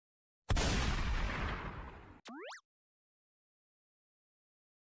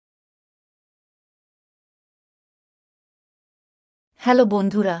Hello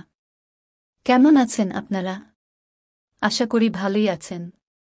বন্ধুরা, কেমন আছেন আপনারা? আশা করি ভালোই আছেন।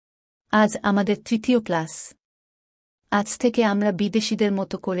 আজ আমাদের তৃতীয় ক্লাস। আজ থেকে আমরা বিদেশিদের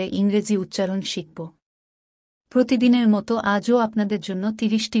মতো করে ইংরেজি উচ্চারণ শিখব। প্রতিদিনের মতো আজও আপনাদের জন্য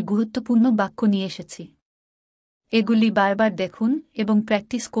 30টি গুরুত্বপূর্ণ বাক্য নিয়ে এসেছি। এগুলি বারবার দেখুন এবং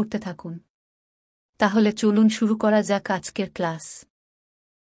প্র্যাকটিস করতে থাকুন। তাহলে চলুন শুরু করা যাক আজকের ক্লাস।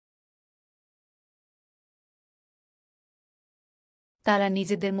 তারা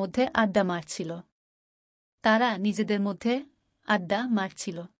নিজেদের মধ্যে আড্ডা মারছিল। তারা নিজেদের মধ্যে আড্ডা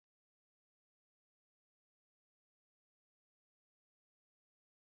মারছিল।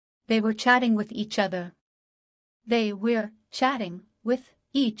 They were chatting with each other. They were chatting with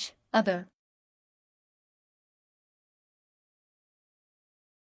each other.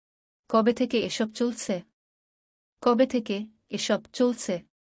 কবে থেকে এসব চলছে? কবে থেকে এসব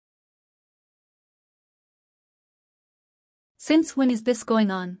চলছে? Since when is this going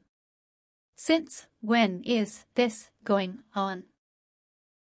on? Since when is this going on?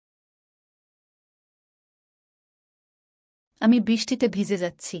 আমি বৃষ্টিতে ভিজে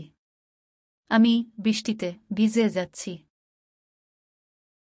যাচ্ছি। আমি বৃষ্টিতে ভিজে যাচ্ছি।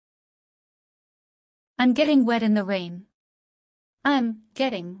 I'm getting wet in the rain. I'm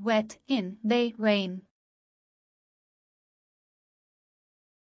getting wet in the rain.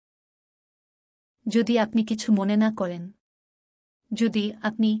 যদি আপনি কিছু মনে না করেন। যদি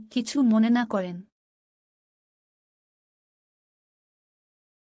আপনি কিছু মনে না করেন।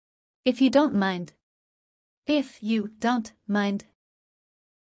 If you don't mind. If you don't mind.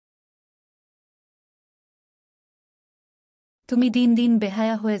 তুমি দিন দিন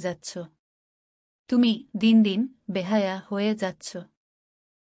বেহায়া হয়ে যাচ্ছ। তুমি দিন দিন বেহায়া হয়ে যাচ্ছ।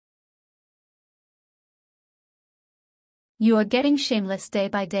 You are getting shameless day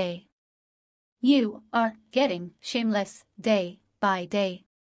by day. You are getting shameless day by day.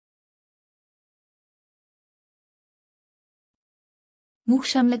 মুখ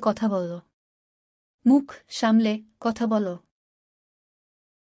সামলে কথা বলো। মুখ সামলে কথা বলো।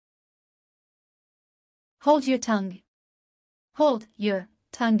 Hold your tongue. Hold your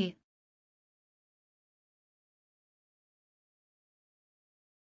tongue.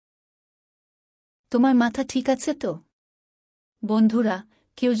 তোমার মাথা ঠিক আছে তো? বন্ধুরা,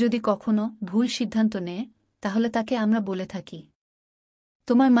 কেউ যদি কখনো ভুল সিদ্ধান্ত নেয় তাহলে তাকে আমরা বলে থাকি,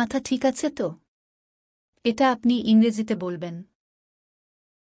 তোমার মাথা ঠিক আছে তো? এটা আপনি ইংরেজিতে বলবেন,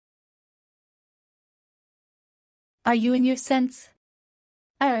 Are you in your sense?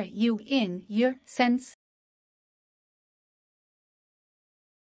 Are you in your sense?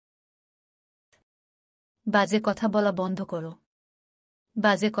 বাজে কথা বলা বন্ধ করো।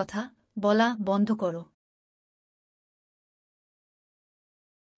 বাজে কথা বলা বন্ধ করো।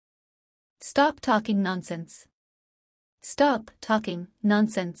 Stop talking nonsense. Stop talking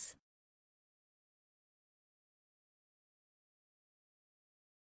nonsense.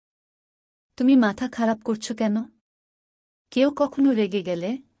 তুমি মাথা খারাপ করছো কেন? কেউ কখনো রেগে গেলে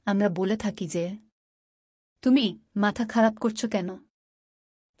আমরা বলে থাকি যে, তুমি মাথা খারাপ করছো কেন?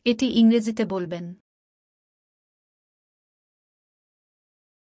 এটি ইংরেজিতে বলবেন,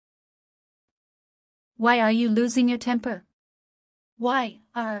 Why are you losing your temper? Why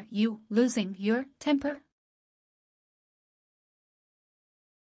are you losing your temper?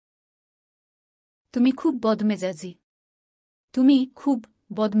 তুমি খুব বদমেজাজি। তুমি খুব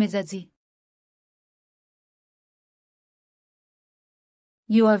বদমেজাজি।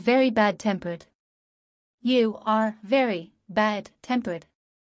 You are very bad-tempered. You are very bad-tempered.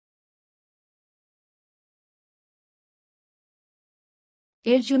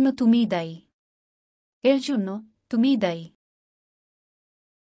 এর জন্য তুমিই দায়ী। এর জন্য তুমিই দায়ী।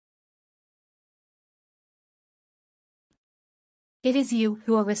 It is you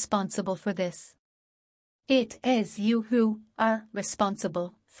who are responsible for this. It is you who are responsible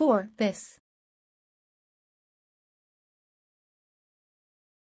for this.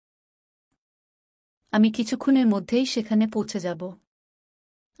 আমি কিছুক্ষণের মধ্যেই সেখানে পৌঁছে যাব।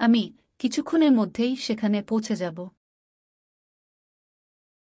 আমি কিছুক্ষণের মধ্যেই সেখানে পৌঁছে যাব।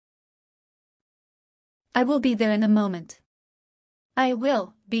 I will be there in a moment. I will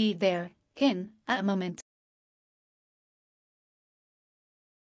be there in a moment.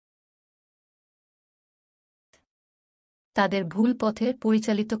 তাদের ভুল পথে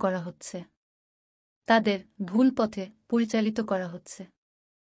পরিচালিত করা হচ্ছে। তাদের ভুল পথে পরিচালিত করা হচ্ছে।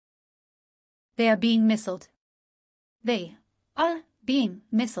 They are being misled. They are being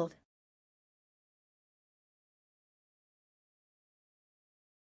misled.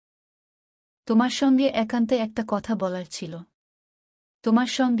 তোমার সঙ্গে একান্তে একটা কথা বলার ছিল। তোমার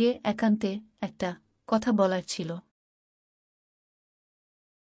সঙ্গে একান্তে একটা কথা বলার ছিল।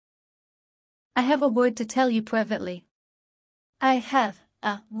 I have a word to tell you privately. I have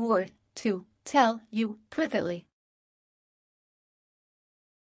a word to tell you privately.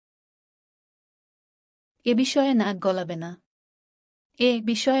 এ বিষয়ে নাক গলাবে না। এ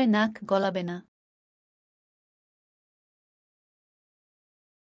বিষয়ে নাক গলাবে না।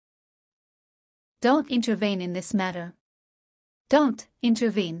 Don't intervene in this matter. Don't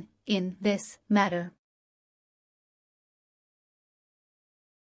intervene in this matter.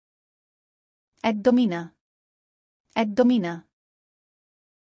 একদমই না। একদমই না।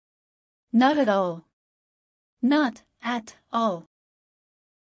 Not at all. Not at all.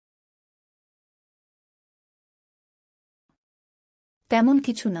 তেমন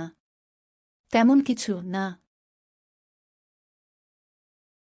কিছু না। তেমন কিছু না।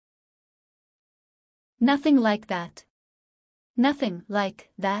 Nothing like that. Nothing like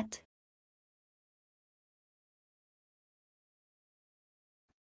that.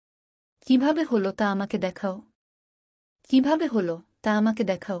 কিভাবে হলো তা আমাকে দেখাও। কিভাবে হলো তা আমাকে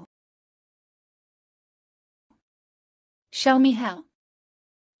দেখাও। Show me how.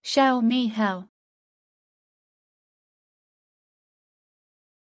 Show me how.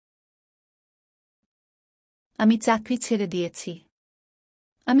 আমি চাকরি ছেড়ে দিয়েছি।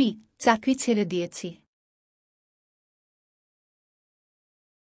 আমি চাকরি ছেড়ে দিয়েছি।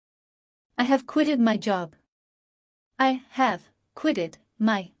 I have quitted my job. I have quitted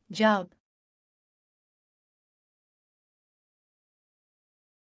my job.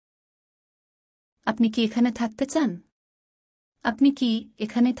 আপনি কি এখানে থাকতে চান? আপনি কি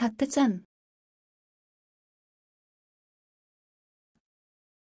এখানে থাকতে চান?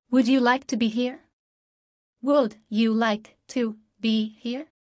 Would you like to be here? Would you like to be here?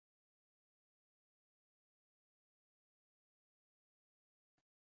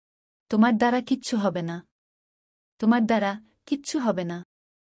 তোমার দ্বারা কিচ্ছু হবে না। তোমার দ্বারা কিচ্ছু হবে না।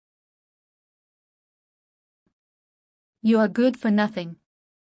 You are good for nothing.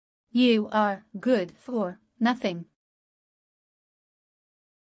 You are good for nothing.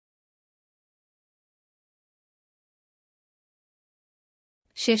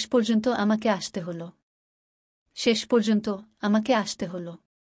 শেষ পর্যন্ত আমাকে আসতে হলো। শেষ পর্যন্ত আমাকে আসতে হলো।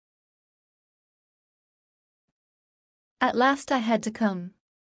 At last I had to come.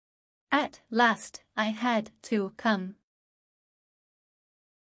 At last I had to come.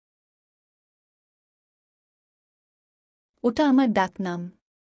 ওটা আমার ডাকনাম।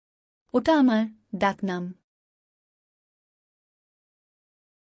 ওটা আমার ডাকনাম।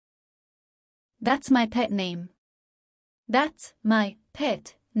 That's my pet name. That's my pet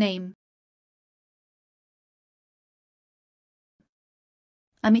name.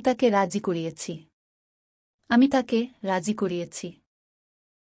 আমি তাকে রাজি করিয়েছি। আমি তাকে রাজি করিয়েছি।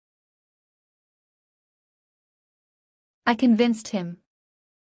 I convinced him.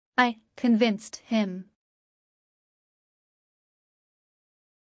 I convinced him.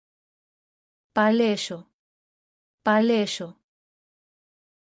 পারলে এসো। পারলে এসো।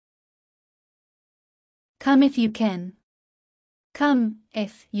 Come if you can. Come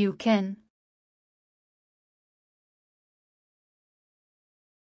if you can.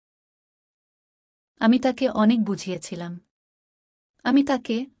 আমি তাকে অনেক বুঝিয়েছিলাম। আমি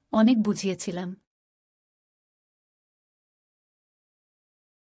তাকে অনেক বুঝিয়েছিলাম।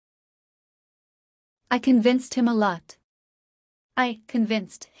 I convinced him a lot. I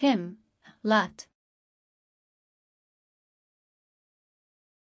convinced him a lot.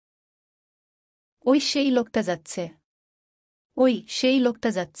 ওই সেই লোকটা যাচ্ছে। ওই সেই লোকটা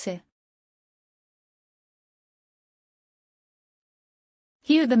যাচ্ছে।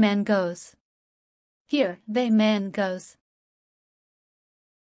 Here the man goes. Here the man goes.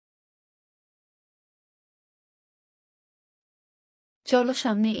 চলো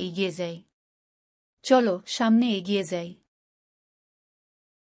সামনে এগিয়ে যাই। চলো সামনে এগিয়ে যাই।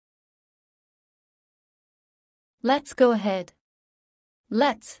 Let's go ahead.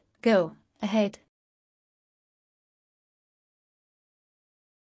 Let's go ahead.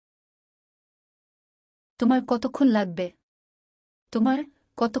 তোমার কতক্ষণ লাগবে? তোমার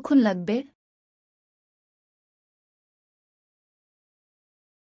কতক্ষণ লাগবে?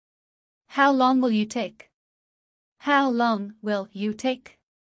 How long will you take? How long will you take?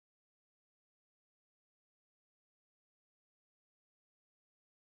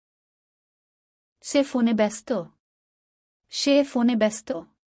 সে ফোনে ব্যস্ত। সে ফোনে ব্যস্ত।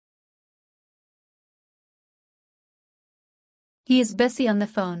 He is busy on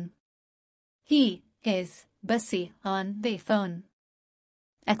the phone. He is busy on the phone.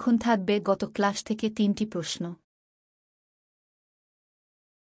 এখন থাকবে গত ক্লাস থেকে 3টি প্রশ্ন।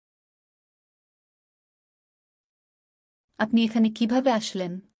 আপনি এখানে কিভাবে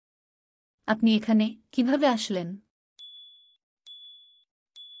আসলেন? আপনি এখানে কিভাবে আসলেন?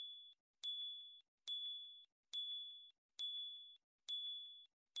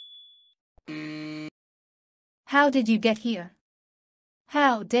 How did you get here?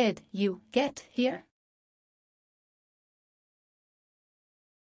 How did you get here?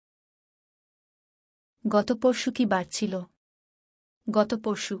 গত পরশু কি বার ছিল? গত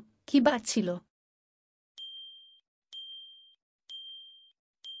পরশু কি বার ছিল?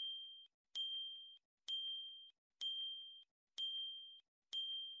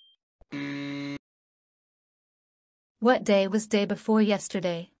 What day was day before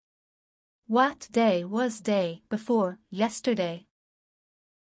yesterday? What day was day before yesterday?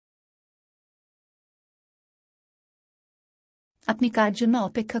 আপনি কার জন্য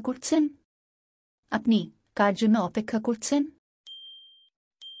অপেক্ষা করছেন? আপনি কার জন্য অপেক্ষা করছেন?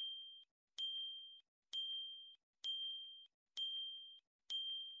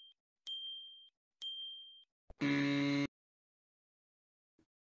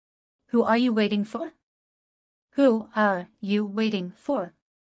 Who are you waiting for? Who are you waiting for?